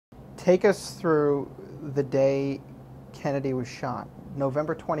Take us through the day Kennedy was shot,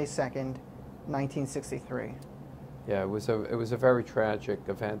 November 22nd, 1963. Yeah, it was a very tragic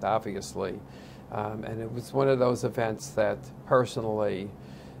event, obviously, and it was one of those events that personally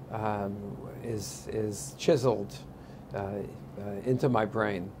is chiseled into my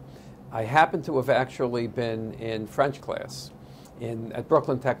brain. I happen to have actually been in French class at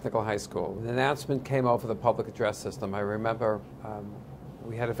Brooklyn Technical High School. An announcement came over the public address system. I remember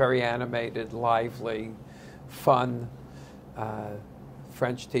we had a very animated, lively, fun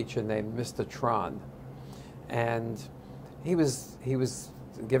French teacher named Mr. Tron, and he was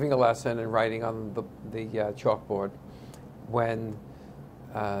giving a lesson and writing on the chalkboard when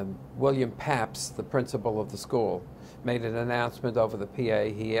William Pabst, the principal of the school, made an announcement over the PA.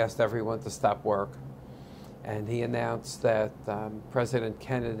 He asked everyone to stop work, and he announced that President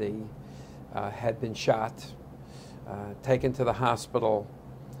Kennedy had been shot, taken to the hospital.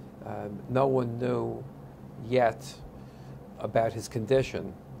 No one knew yet about his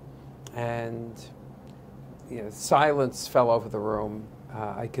condition, and silence fell over the room.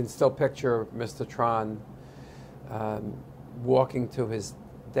 I can still picture Mr. Tron walking to his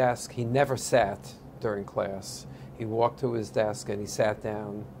desk. He never sat during class. He walked to his desk and he sat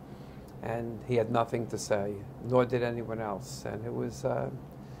down, and he had nothing to say, nor did anyone else. And it was,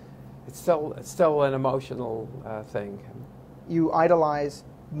 it's still an emotional thing. You idolize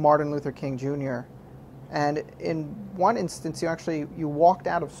Martin Luther King Jr., and in one instance, you marched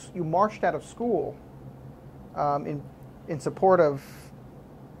out of school in support of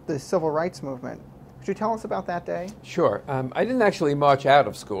the civil rights movement. Could you tell us about that day? Sure. I didn't actually march out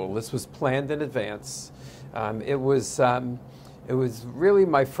of school. This was planned in advance. It was really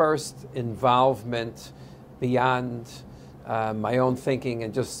my first involvement beyond my own thinking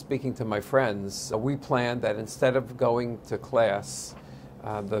and just speaking to my friends. So we planned that instead of going to class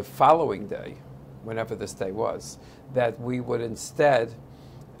the following day, whenever this day was, that we would instead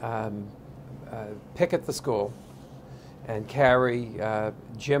picket the school and carry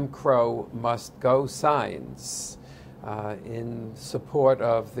Jim Crow must go signs in support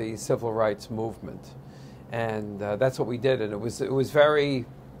of the civil rights movement. And that's what we did, and it was very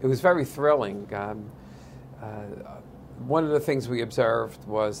thrilling. One of the things we observed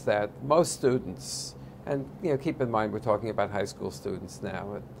was that most students, and keep in mind we're talking about high school students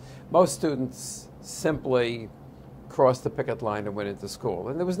now, most students simply crossed the picket line and went into school,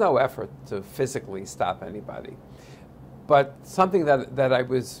 and there was no effort to physically stop anybody. But something that I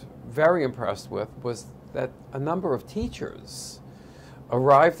was very impressed with was that a number of teachers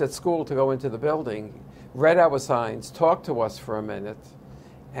arrived at school to go into the building, read our signs, talked to us for a minute,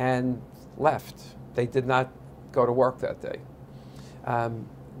 and left. They did not go to work that day.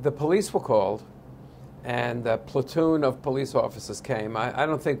 The police were called, and a platoon of police officers came. I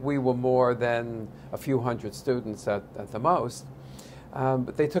don't think we were more than a few hundred students at the most,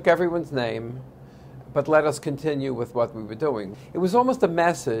 but they took everyone's name, but let us continue with what we were doing. It was almost a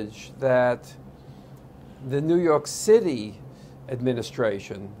message that the New York City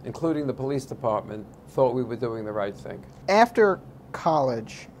administration, including the police department, thought we were doing the right thing. After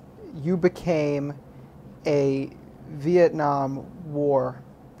college, you became a Vietnam War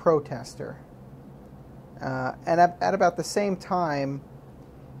protester. And at about the same time,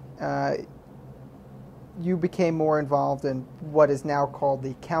 you became more involved in what is now called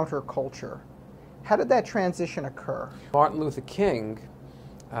the counterculture. How did that transition occur? Martin Luther King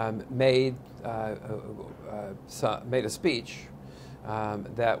made a speech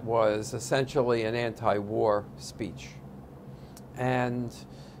that was essentially an anti-war speech. And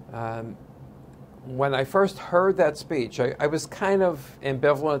when I first heard that speech, I was kind of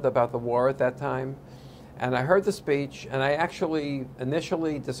ambivalent about the war at that time. And I heard the speech, and I actually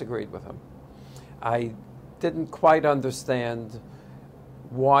initially disagreed with him. I didn't quite understand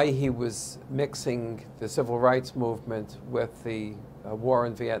why he was mixing the civil rights movement with the war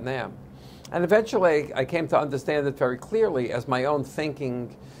in Vietnam. And eventually I came to understand it very clearly as my own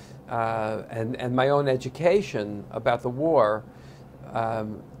thinking and my own education about the war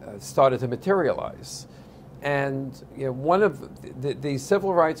started to materialize. And one of the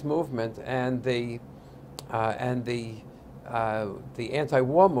civil rights movement and the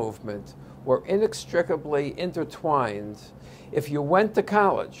anti-war movement were inextricably intertwined. If you went to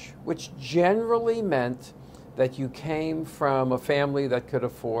college, which generally meant that you came from a family that could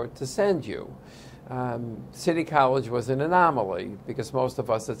afford to send you. City College was an anomaly because most of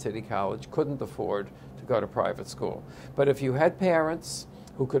us at City College couldn't afford to go to private school. But if you had parents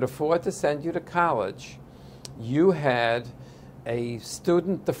who could afford to send you to college, you had a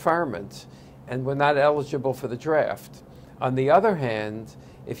student deferment and were not eligible for the draft. On the other hand,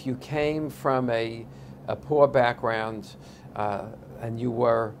 if you came from a poor background and you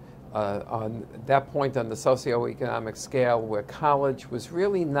were on that point on the socioeconomic scale where college was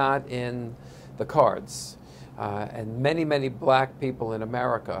really not in the cards. And many black people in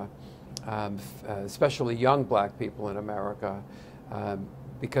America, especially young black people in America,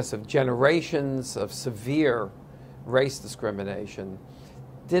 because of generations of severe race discrimination,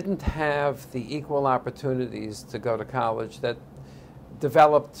 didn't have the equal opportunities to go to college that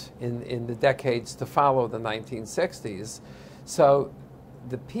developed in the decades to follow the 1960s. So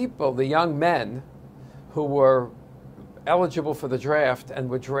the young men who were eligible for the draft and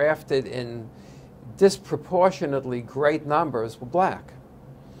were drafted in disproportionately great numbers were black.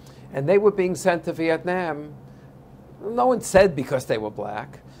 And they were being sent to Vietnam. No one said because they were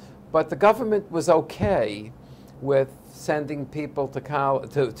black, but the government was okay with sending people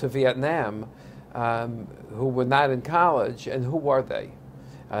to Vietnam who were not in college. And who were they?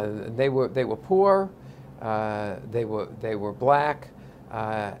 They were poor. They were black,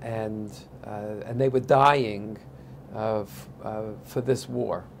 and they were dying for this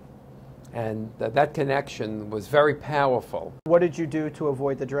war. And that connection was very powerful. What did you do to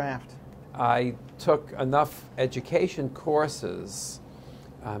avoid the draft? I took enough education courses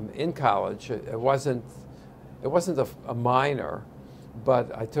in college. It wasn't a minor,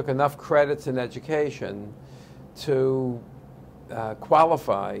 but I took enough credits in education to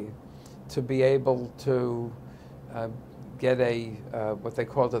qualify to be able to get what they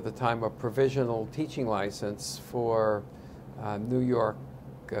called at the time a provisional teaching license for the New York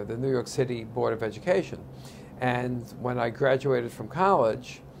City Board of Education. And when I graduated from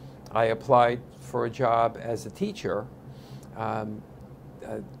college, I applied for a job as a teacher.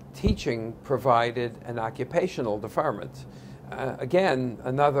 Teaching provided an occupational deferment. Again,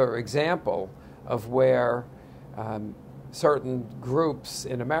 another example of where certain groups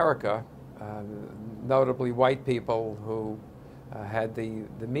in America, notably white people who had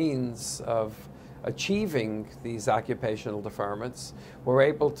the means of achieving these occupational deferments, were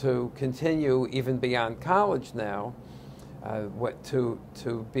able to continue even beyond college now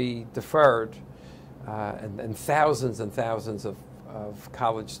to be deferred, and thousands of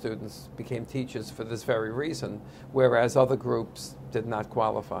college students became teachers for this very reason, whereas other groups did not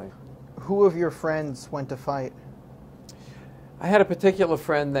qualify. Who of your friends went to fight? I had a particular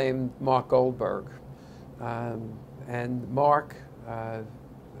friend named Mark Goldberg, and Mark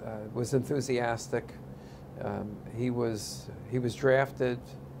was enthusiastic. He was drafted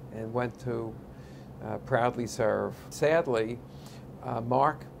and went to proudly serve. Sadly,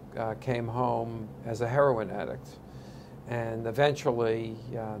 Mark came home as a heroin addict, and eventually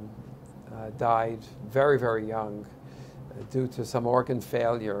died very young due to some organ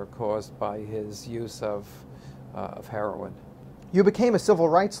failure caused by his use of heroin. You became a civil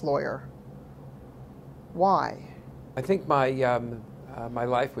rights lawyer. Why? I think my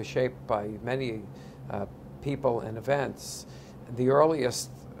life was shaped by many people and events. The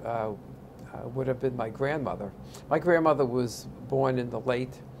earliest would have been my grandmother. My grandmother was born in the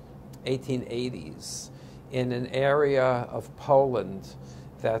late 1880s in an area of Poland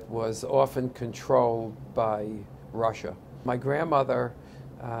that was often controlled by Russia. My grandmother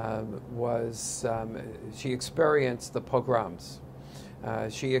she experienced the pogroms.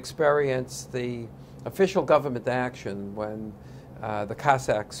 She experienced the official government action when the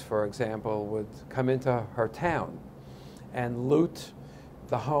Cossacks, for example, would come into her town and loot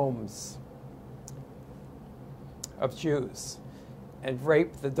the homes of Jews and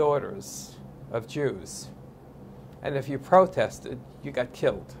rape the daughters of Jews. And if you protested, you got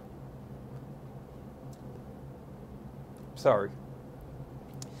killed. Sorry.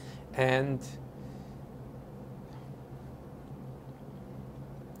 And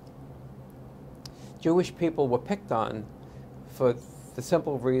Jewish people were picked on for the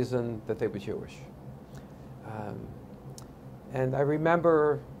simple reason that they were Jewish. And I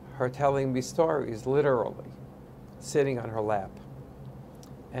remember her telling me stories, literally, sitting on her lap.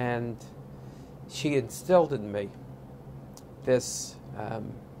 And she instilled in me this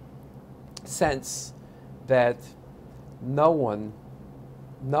sense that no one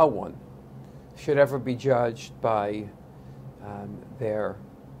should ever be judged by their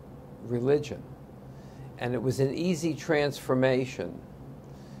religion. And it was an easy transformation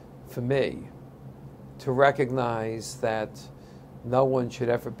for me to recognize that no one should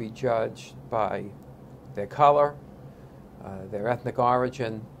ever be judged by their color, their ethnic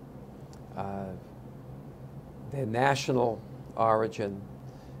origin, their national origin,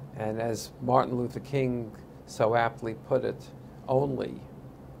 and as Martin Luther King so aptly put it, only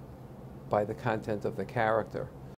by the content of the character.